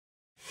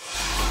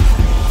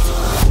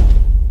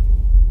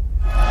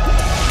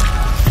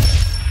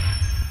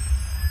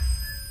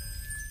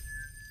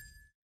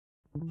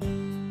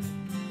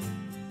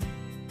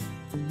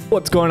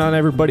What's going on,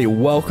 everybody?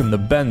 Welcome to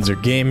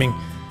Benzer Gaming,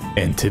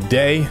 and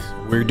today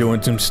we're doing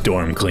some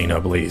storm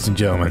cleanup, ladies and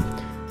gentlemen.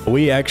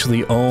 We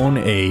actually own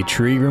a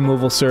tree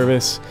removal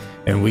service,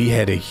 and we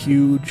had a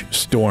huge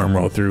storm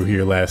roll through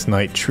here last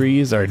night.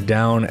 Trees are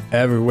down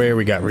everywhere.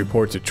 We got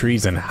reports of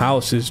trees in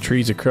houses,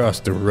 trees across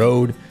the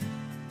road.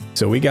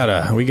 So we got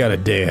a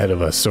day ahead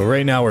of us. So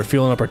right now we're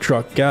fueling up our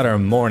truck, got our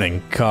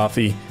morning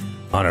coffee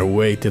on our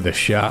way to the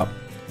shop,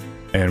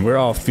 and we're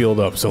all fueled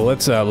up. So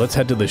let's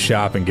head to the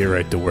shop and get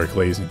right to work,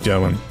 ladies and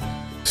gentlemen.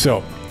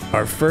 So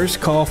our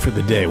first call for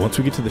the day, once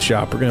we get to the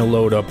shop, we're gonna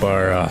load up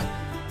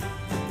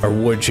our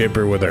wood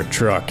chipper with our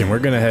truck, and we're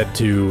gonna head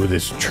to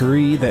this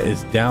tree that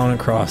is down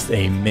across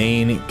a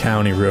main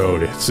county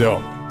road. So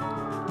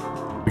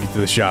we get to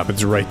the shop,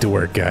 it's right to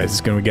work, guys.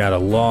 We got a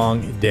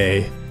long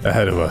day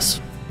ahead of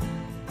us.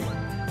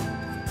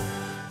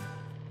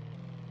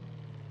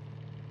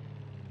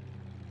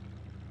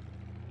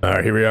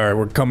 Alright, here we are.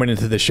 We're coming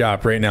into the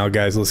shop right now,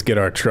 guys. Let's get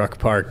our truck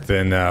parked,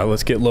 then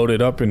let's get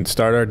loaded up and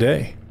start our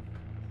day.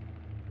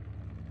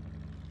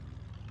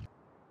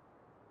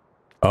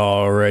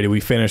 Alrighty,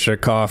 we finished our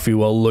coffee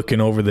while looking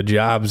over the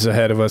jobs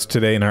ahead of us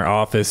today in our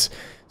office.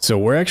 So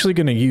we're actually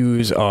going to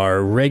use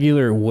our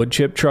regular wood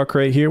chip truck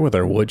right here with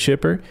our wood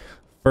chipper.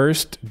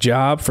 First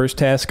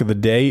task of the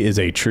day is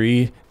a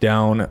tree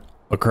down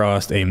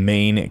across a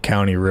main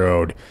county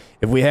road.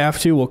 If we have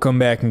to, we'll come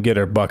back and get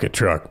our bucket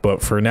truck,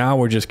 but for now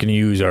we're just going to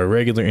use our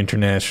regular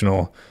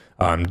international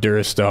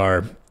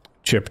Durastar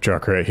chip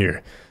truck right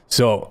here.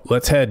 So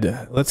let's head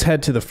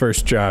to the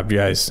first job,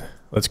 guys.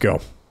 Let's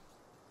go.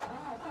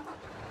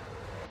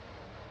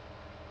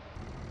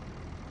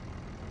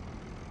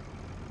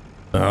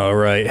 All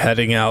right,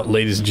 heading out,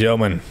 ladies and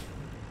gentlemen.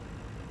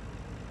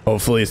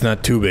 Hopefully it's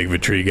not too big of a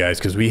tree, guys,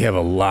 because we have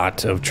a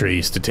lot of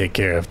trees to take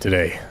care of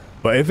today.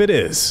 But if it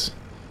is,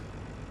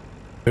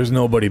 there's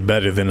nobody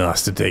better than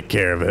us to take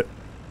care of it.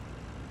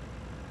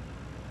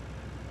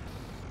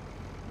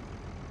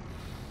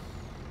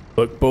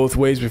 Look both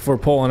ways before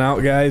pulling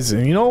out, guys.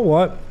 And you know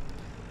what?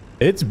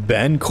 It's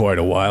been quite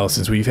a while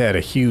since we've had a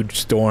huge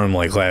storm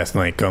like last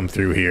night come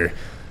through here.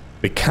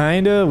 We've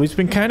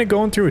been kind of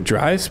going through a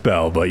dry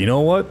spell, but you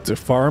know what? The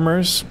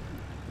farmers,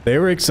 they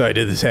were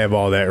excited to have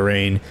all that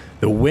rain.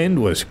 The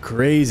wind was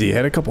crazy. I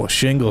had a couple of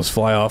shingles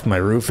fly off my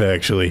roof,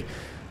 actually.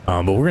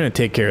 But we're going to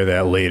take care of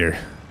that later.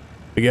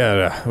 We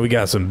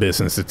got some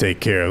business to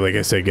take care of. Like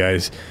I said,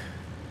 guys,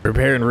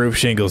 repairing roof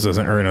shingles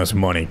doesn't earn us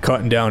money.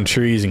 Cutting down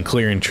trees and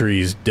clearing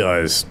trees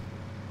does.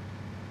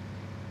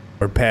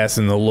 We're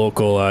passing the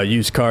local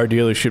used car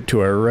dealership to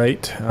our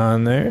right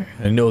on there.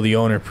 I know the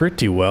owner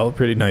pretty well.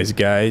 Pretty nice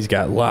guy. He's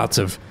got lots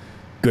of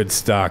good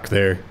stock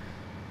there.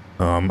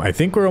 I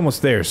think we're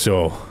almost there,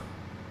 so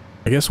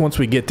I guess once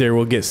we get there,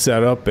 we'll get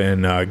set up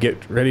and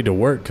get ready to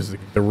work, because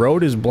the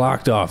road is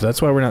blocked off.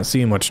 That's why we're not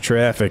seeing much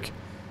traffic.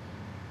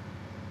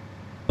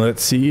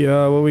 Let's see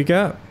what we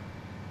got.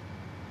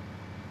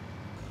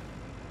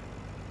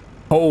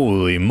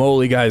 Holy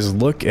moly, guys,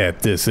 look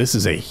at this. This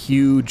is a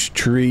huge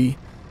tree.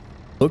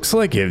 Looks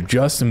like it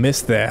just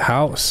missed that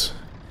house.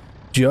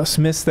 Just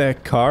missed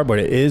that car, but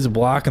it is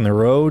blocking the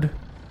road.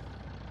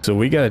 So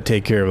we got to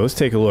take care of it. Let's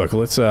take a look.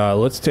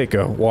 Let's take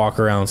a walk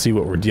around and see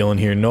what we're dealing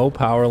here. No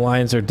power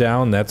lines are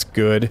down. That's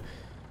good.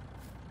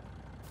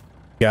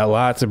 Got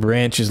lots of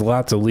branches,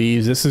 lots of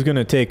leaves. This is going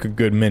to take a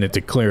good minute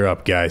to clear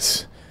up,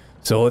 guys.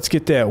 So let's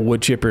get that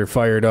wood chipper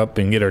fired up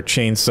and get our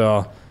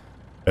chainsaw,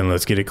 and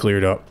let's get it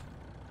cleared up.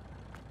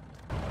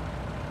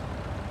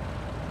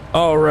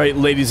 All right,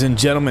 ladies and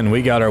gentlemen,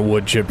 we got our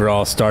wood chipper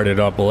all started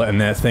up, letting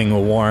that thing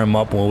warm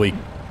up while we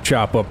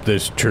chop up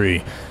this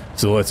tree.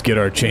 So let's get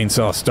our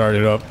chainsaw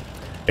started up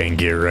and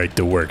get right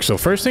to work. So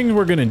first thing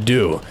we're gonna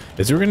do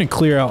is we're gonna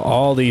clear out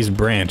all these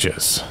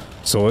branches.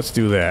 So let's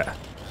do that.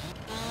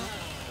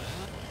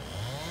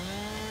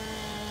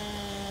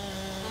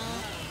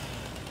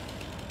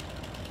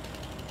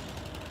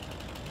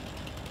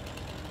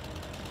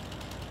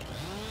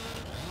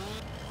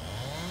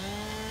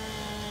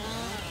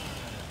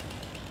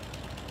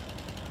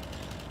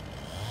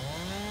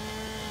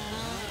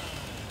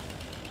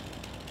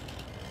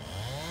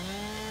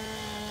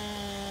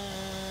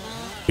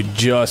 We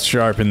just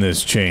sharpened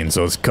this chain,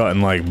 so it's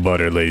cutting like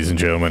butter, ladies and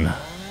gentlemen.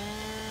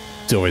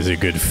 It's always a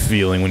good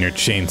feeling when your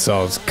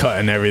chainsaw is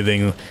cutting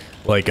everything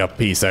like a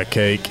piece of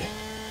cake.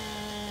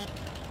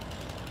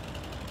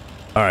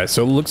 Alright,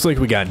 so it looks like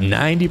we got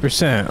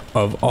 90%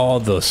 of all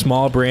the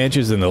small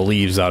branches and the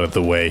leaves out of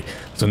the way.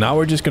 So now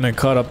we're just going to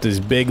cut up these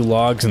big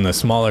logs in the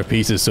smaller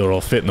pieces so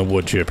it'll fit in the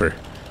wood chipper.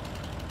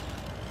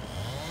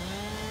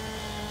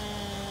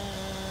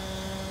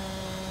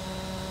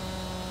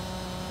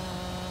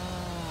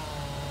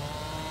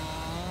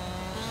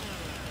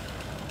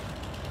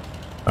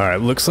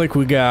 Alright, looks like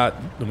we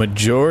got the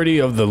majority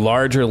of the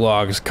larger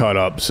logs cut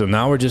up, so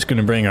now we're just going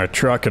to bring our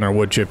truck and our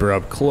wood chipper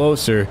up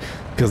closer,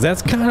 because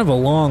that's kind of a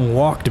long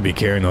walk to be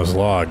carrying those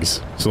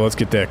logs. So let's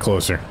get that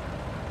closer.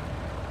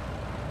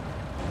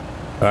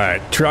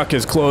 Alright, truck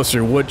is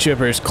closer, wood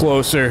chipper is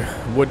closer.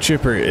 Wood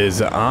chipper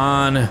is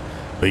on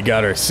We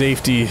got our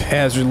safety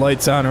hazard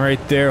lights on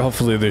right there.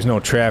 Hopefully there's no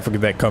traffic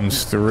that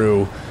comes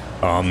through.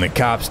 The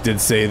cops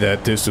did say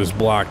that this was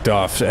blocked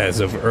off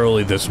as of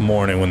early this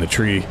morning when the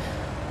tree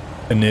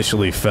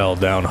initially fell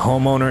down.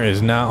 Homeowner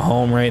is not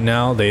home right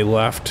now. They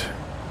left.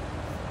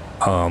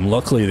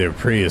 Luckily their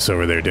Prius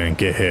over there didn't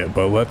get hit,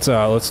 but let's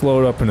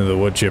load up into the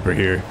wood chipper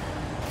here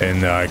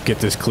and get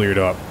this cleared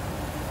up.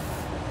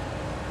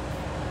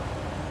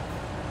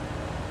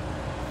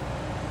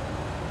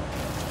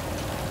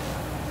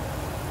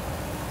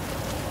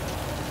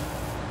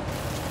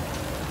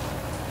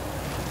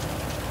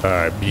 All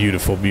right,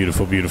 beautiful,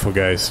 beautiful, beautiful,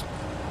 guys.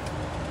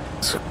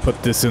 Let's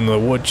put this in the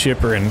wood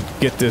chipper and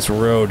get this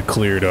road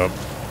cleared up.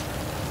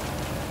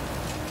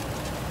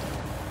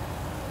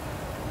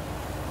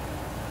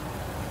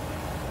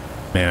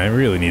 Man, I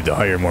really need to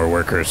hire more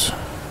workers.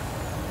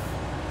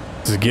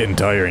 This is getting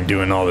tiring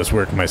doing all this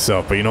work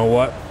myself, but you know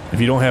what?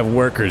 If you don't have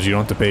workers, you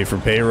don't have to pay for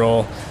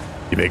payroll.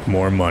 You make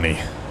more money.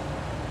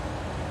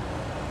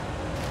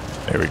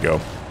 There we go.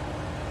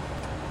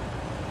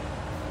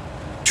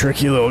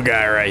 Tricky little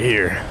guy right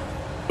here.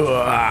 Don't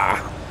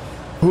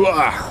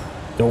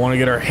want to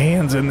get our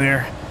hands in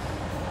there.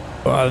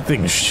 Oh, that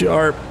thing's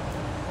sharp.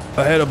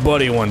 I had a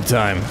buddy one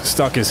time,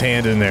 stuck his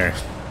hand in there.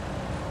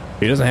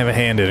 He doesn't have a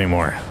hand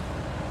anymore.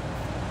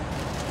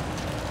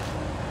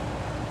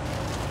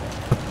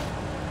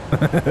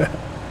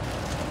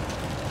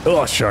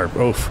 Oh, sharp.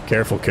 Oof.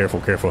 Careful, careful,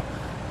 careful.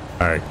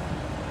 Alright.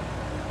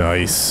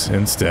 Nice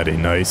and steady,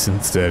 nice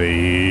and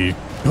steady.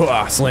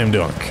 Slam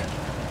dunk.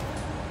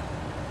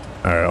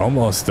 Alright,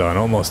 almost done,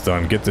 almost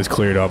done. Get this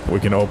cleared up. We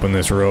can open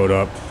this road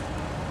up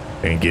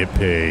and get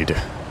paid.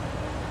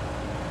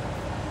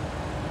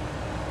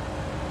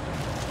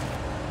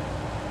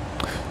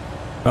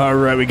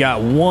 Alright, we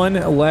got one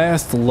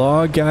last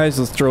log, guys.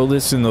 Let's throw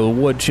this in the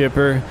wood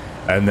chipper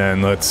and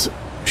then let's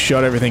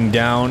shut everything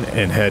down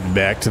and head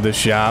back to the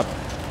shop.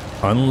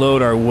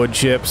 Unload our wood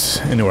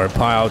chips into our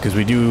pile because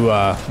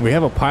we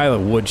have a pile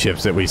of wood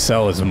chips that we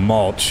sell as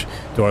mulch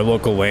to our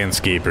local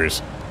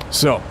landscapers.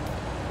 So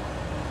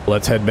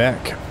let's head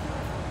back.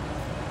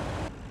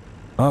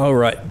 All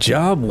right,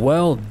 job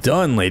well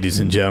done, ladies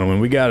and gentlemen.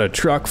 We got a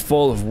truck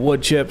full of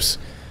wood chips.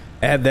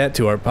 Add that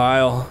to our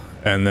pile,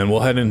 and then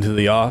we'll head into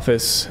the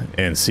office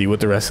and see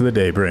what the rest of the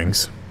day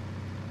brings.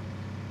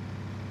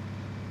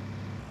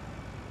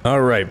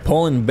 All right,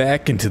 pulling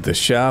back into the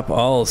shop,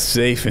 all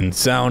safe and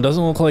sound.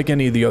 Doesn't look like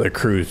any of the other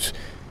crews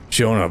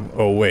showing up.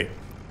 Oh, wait.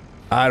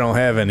 I don't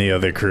have any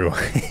other crew.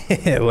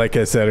 Like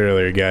I said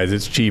earlier, guys,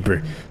 it's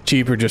cheaper.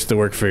 Cheaper just to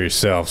work for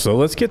yourself. So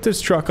let's get this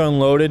truck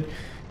unloaded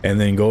and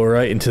then go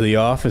right into the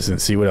office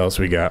and see what else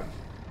we got.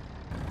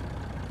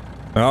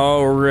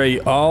 All right,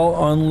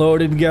 all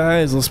unloaded,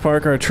 guys. Let's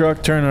park our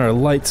truck, turn our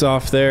lights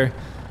off there,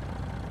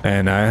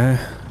 and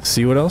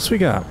see what else we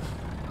got.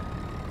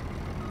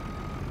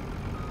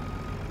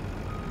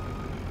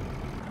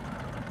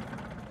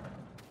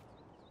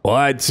 Well,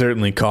 I'd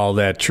certainly call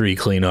that tree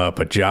cleanup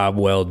a job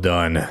well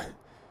done.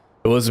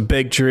 It was a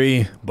big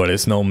tree, but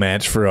it's no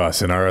match for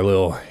us and our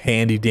little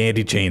handy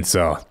dandy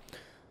chainsaw.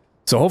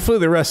 So hopefully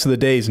the rest of the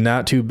day is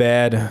not too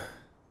bad.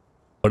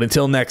 But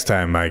until next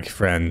time, my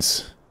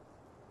friends,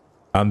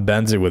 I'm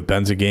Benzer with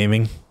Benzer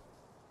Gaming.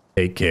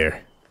 Take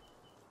care.